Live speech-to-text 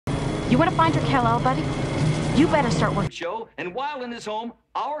You want to find your Kal-El, buddy? You better start working. Show, and while in his home,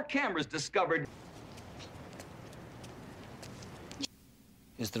 our cameras discovered.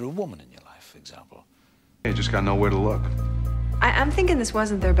 Is there a woman in your life, for example? You just got nowhere to look. I'm thinking this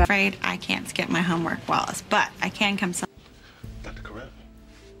wasn't their best. Afraid I can't skip my homework, Wallace, but I can come some. Dr. Carell.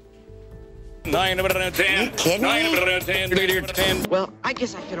 9 out of 10. You kidding 9 me? out of 10. 10. Well, I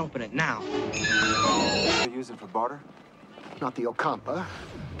guess I can open it now. Use it for barter? Not the Ocampa.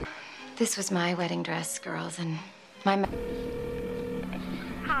 This was my wedding dress, girls, and my...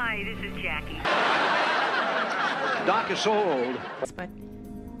 Hi, this is Jackie. Doc is so old. But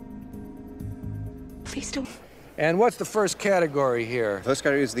please don't. And what's the first category here? First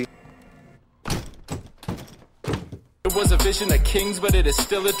category is the... It was a vision of kings, but it is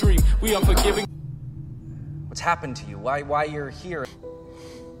still a dream. We unforgiving. What's happened to you? Why you're here?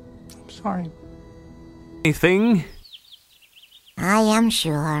 I'm sorry. Anything? I am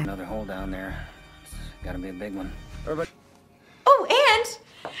sure. Another hole down there. It's gotta be a big one. Everybody. Oh, and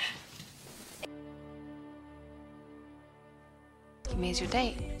You made your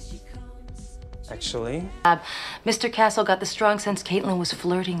date. Actually, Mr. Castle got the strong sense Caitlin was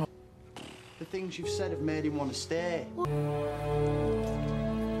flirting with. The things you've said have made him want to stay.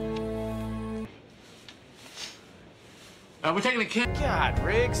 We're taking a kid. God,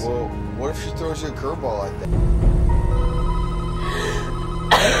 Riggs. Well, what if she throws you a curveball like that?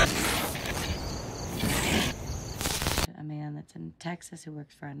 A man that's in Texas who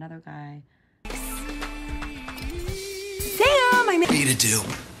works for another guy. Sam, I What need to do?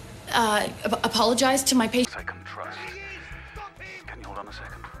 Apologize to my patient. I can trust. Can you hold on a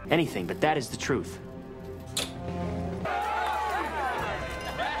second? Anything, but that is the truth.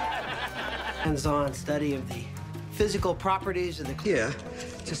 Hands-on study of the physical properties of the... Here,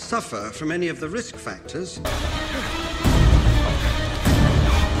 to suffer from any of the risk factors.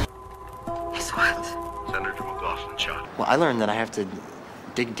 Guess what? Senator McLaughlin shot. Well, I learned that I have to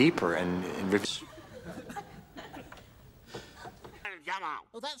dig deeper and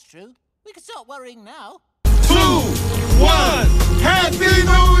Well, that's true. We can start worrying now. 2, 1. Happy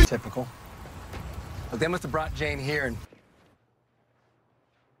New Year. Typical. Look, they must have brought Jane here and...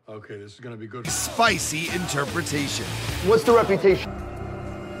 Okay, this is gonna be good. Spicy interpretation. What's the reputation?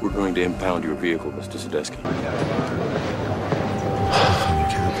 We're going to impound your vehicle, Mr. Sadesky.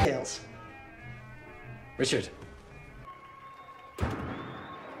 Tails. Richard.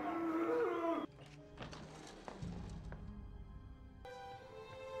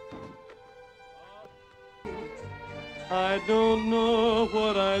 I don't know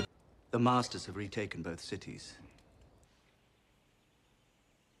what I... The masters have retaken both cities.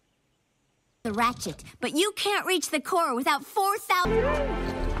 The ratchet, but you can't reach the core without 4,000.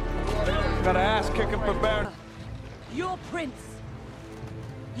 Got a ass kicking for bear. Your prince.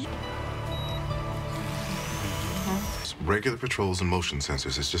 Regular patrols and motion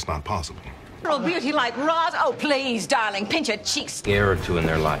sensors is just not possible. Beauty like Roz. Oh, please, darling, pinch your cheeks. Year or two in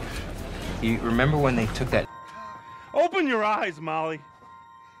their life. You remember when they took that... Open your eyes, Molly.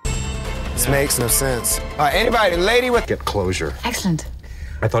 This makes no sense. Anybody, lady with... Get closure. Excellent.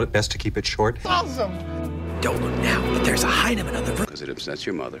 I thought it best to keep it short. Awesome. Don't look now, but there's a Heinemann on the roof. Because it upsets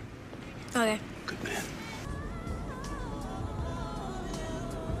your mother. Okay. Good man.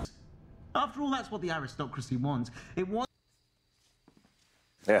 After all, that's what the aristocracy wants. It wants...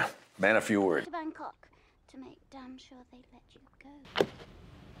 Yeah, man, a few words. To Bangkok to make damn sure they let you go.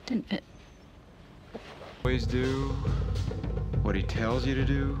 Didn't it? Always do what he tells you to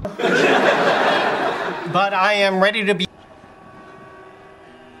do. But I am ready to be...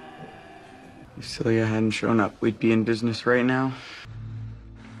 If Celia hadn't shown up, we'd be in business right now.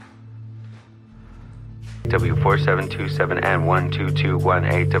 W4727 and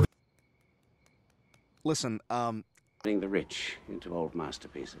 12218 Listen, Turning the rich into old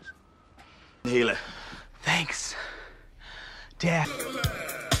masterpieces. Healer. Thanks, Dad.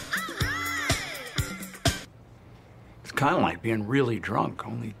 It's kind of like being really drunk,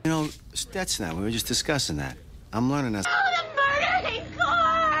 only... you know, that's not. We were just discussing that. I'm learning that. Oh, the murdering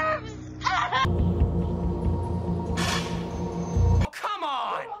corpse! Come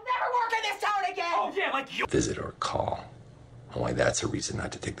on. We'll never work in this town again. Oh, yeah, like you. Visit or call. Only that's a reason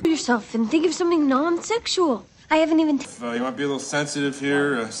not to take the... Yourself and think of something non-sexual. I haven't even... You might be a little sensitive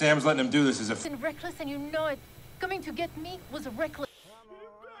here. Sam's letting him do this as a... Reckless, and you know it. Coming to get me was reckless.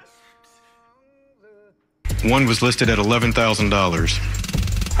 One was listed at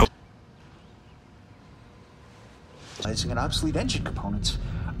 $11,000. And obsolete engine components.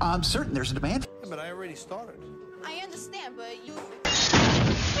 I'm certain there's a demand. Yeah, but I already started. I understand, but you...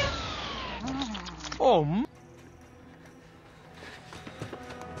 Oh,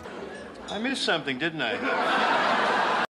 I missed something, didn't I?